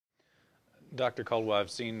Dr. Caldwell,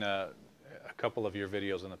 I've seen a couple of your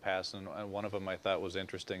videos in the past, and one of them I thought was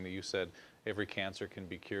interesting that you said every cancer can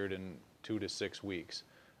be cured in 2 to 6 weeks.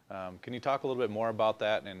 Can you talk a little bit more about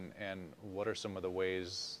that, and what are some of the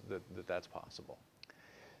ways that that's possible?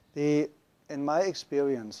 In my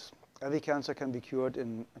experience, every cancer can be cured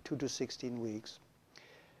in 2 to 16 weeks.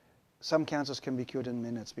 Some cancers can be cured in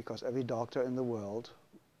minutes because every doctor in the world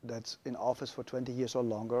that's in office for 20 years or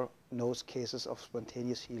longer knows cases of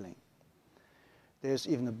spontaneous healing. There's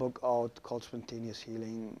even a book out called Spontaneous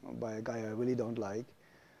Healing by a guy I really don't like,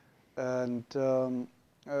 and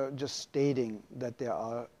just stating that there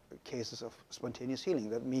are cases of spontaneous healing.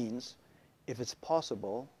 That means if it's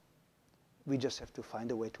possible, we just have to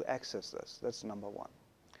find a way to access this. That's number one.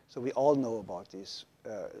 So we all know about these.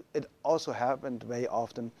 It also happened very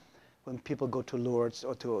often when people go to Lourdes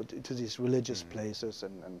or to these religious places,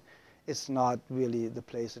 and it's not really the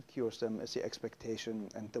place that cures them, it's the expectation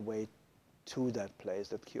and the way to that place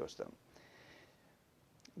that cures them.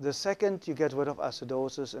 The second, you get rid of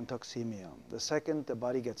acidosis and toxemia. The second, the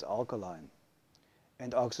body gets alkaline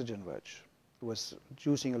and oxygen rich. With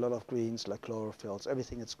juicing a lot of greens like chlorophylls,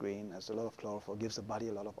 everything that's green has a lot of chlorophyll, gives the body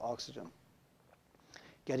a lot of oxygen.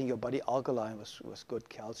 Getting your body alkaline with good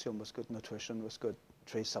calcium, with good nutrition, with good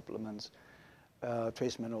trace supplements,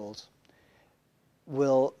 trace minerals,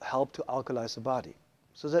 will help to alkalize the body.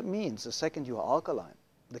 So that means the second you are alkaline,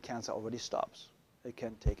 the cancer already stops. It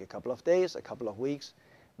can take a couple of days, a couple of weeks,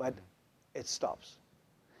 but it stops.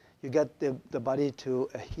 You get the body to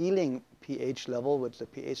a healing pH level, which the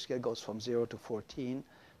pH scale goes from 0 to 14,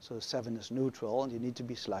 so 7 is neutral, and you need to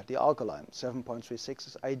be slightly alkaline. 7.36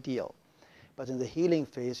 is ideal. But in the healing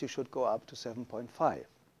phase, you should go up to 7.5.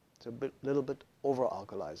 It's a little bit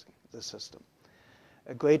over-alkalizing the system.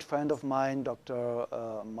 A great friend of mine, Dr.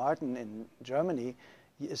 Martin in Germany,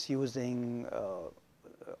 is using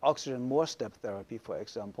oxygen more step therapy, for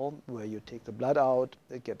example, where you take the blood out,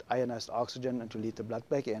 get ionized oxygen, and you lead the blood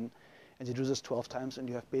back in. And you do this 12 times, and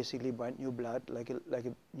you have basically brand new blood like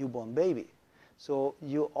a newborn baby. So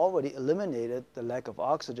you already eliminated the lack of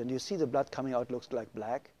oxygen. You see the blood coming out looks like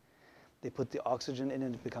black. They put the oxygen in,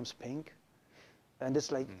 and it becomes pink. And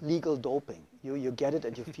it's like legal doping. You get it,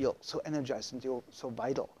 and you feel so energized, and you're so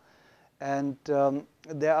vital. And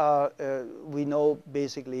there are, we know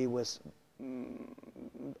basically with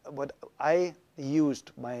what I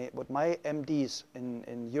used, what my MDs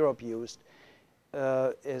in Europe used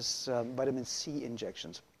is vitamin C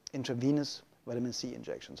injections, intravenous vitamin C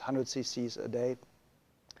injections, 100 cc's a day,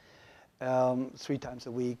 3 times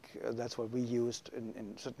a week. That's what we used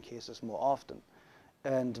in certain cases more often.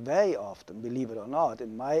 And very often, believe it or not,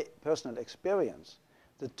 in my personal experience,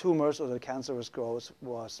 the tumors or the cancerous growth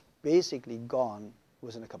was basically gone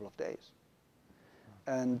within a couple of days.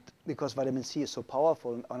 And because vitamin C is so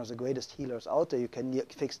powerful and one of the greatest healers out there, you can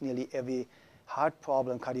fix nearly every heart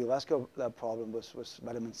problem, cardiovascular problem with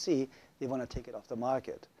vitamin C. They want to take it off the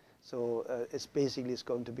market. So it's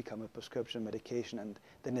going to become a prescription medication, and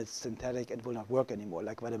then it's synthetic and will not work anymore,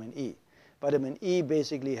 like vitamin E. Vitamin E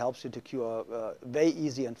basically helps you to cure very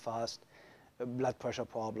easy and fast blood pressure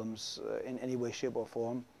problems in any way, shape, or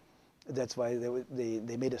form. That's why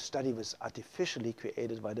they made a study with artificially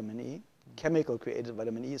created vitamin E, chemical created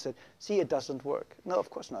vitamin E. Said, see, it doesn't work. No, of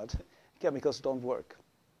course not. Chemicals don't work.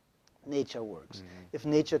 Nature works. If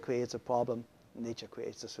nature creates a problem, nature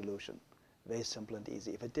creates a solution. Very simple and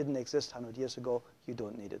easy. If it didn't exist 100 years ago, you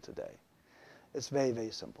don't need it today. It's very, very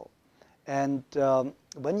simple. And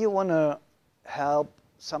when you want to help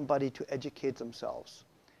somebody to educate themselves,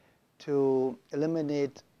 to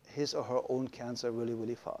eliminate his or her own cancer really,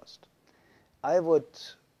 really fast, I would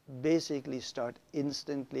basically start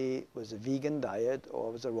instantly with a vegan diet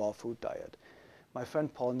or with a raw food diet. My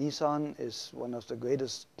friend Paul Nissan is one of the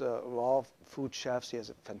greatest raw food chefs. He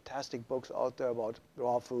has fantastic books out there about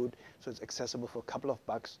raw food, so it's accessible for a couple of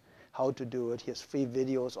bucks how to do it. He has free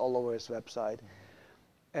videos all over his website.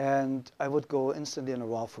 And I would go instantly on a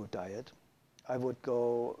raw food diet. I would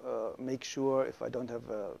go make sure, if I don't have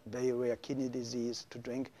a very rare kidney disease, to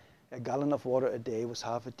drink a gallon of water a day with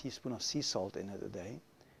half a teaspoon of sea salt in it a day,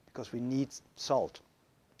 because we need salt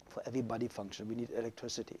for every body function. We need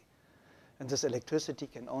electricity. And this electricity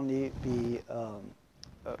can only be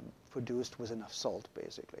produced with enough salt,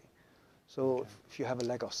 basically. So if you have a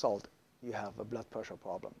lack of salt, you have a blood pressure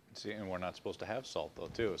problem. See, and we're not supposed to have salt, though,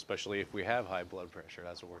 too, especially if we have high blood pressure.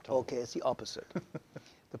 That's what we're told. Okay, it's the opposite.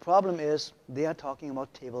 The problem is they are talking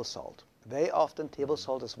about table salt. Very often, table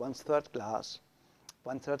salt is 1/3 glass,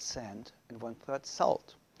 1/3 sand, and 1/3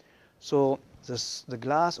 salt. So the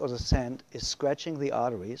glass or the sand is scratching the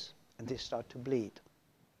arteries, and they start to bleed.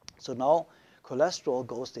 So now cholesterol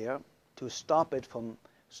goes there to stop it from,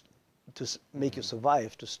 make you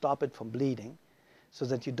survive, to stop it from bleeding, so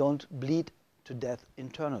that you don't bleed to death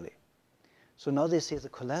internally. So now they say the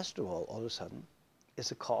cholesterol all of a sudden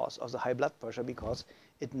is a cause of the high blood pressure because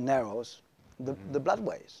it narrows the blood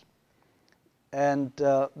ways. And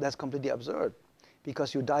that's completely absurd,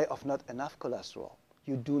 because you die of not enough cholesterol.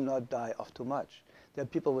 You do not die of too much. There are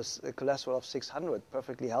people with a cholesterol of 600,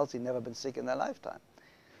 perfectly healthy, never been sick in their lifetime.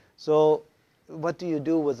 So what do you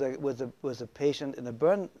do with a patient in a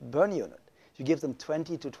burn unit? You give them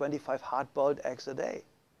 20 to 25 hard-boiled eggs a day,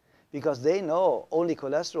 because they know only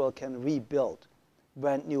cholesterol can rebuild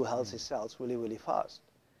brand new healthy cells really, really fast.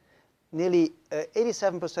 Nearly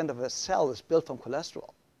 87% of a cell is built from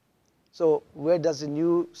cholesterol. So where does the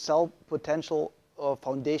new cell potential or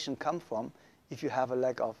foundation come from if you have a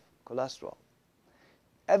lack of cholesterol?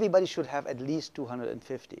 Everybody should have at least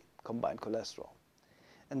 250 combined cholesterol.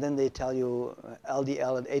 And then they tell you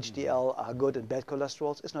LDL and HDL are good and bad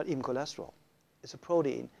cholesterols. It's not even cholesterol. It's a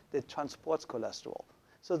protein that transports cholesterol.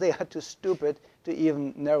 So they are too stupid to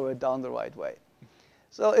even narrow it down the right way.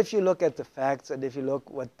 So if you look at the facts and if you look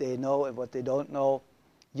what they know and what they don't know,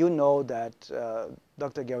 you know that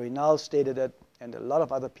Dr. Gary Null stated it, and a lot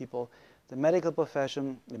of other people. The medical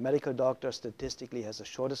profession, the medical doctor statistically has the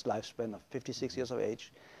shortest lifespan of 56 years of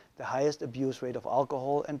age, the highest abuse rate of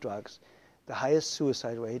alcohol and drugs, the highest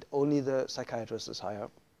suicide rate, only the psychiatrist is higher.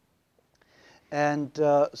 And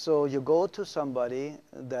so you go to somebody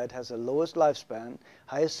that has the lowest lifespan,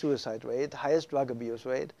 highest suicide rate, highest drug abuse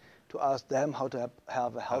rate, to ask them how to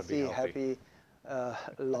have a healthy, happy,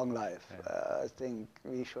 long life. Yeah. I think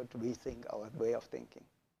we should rethink our way of thinking.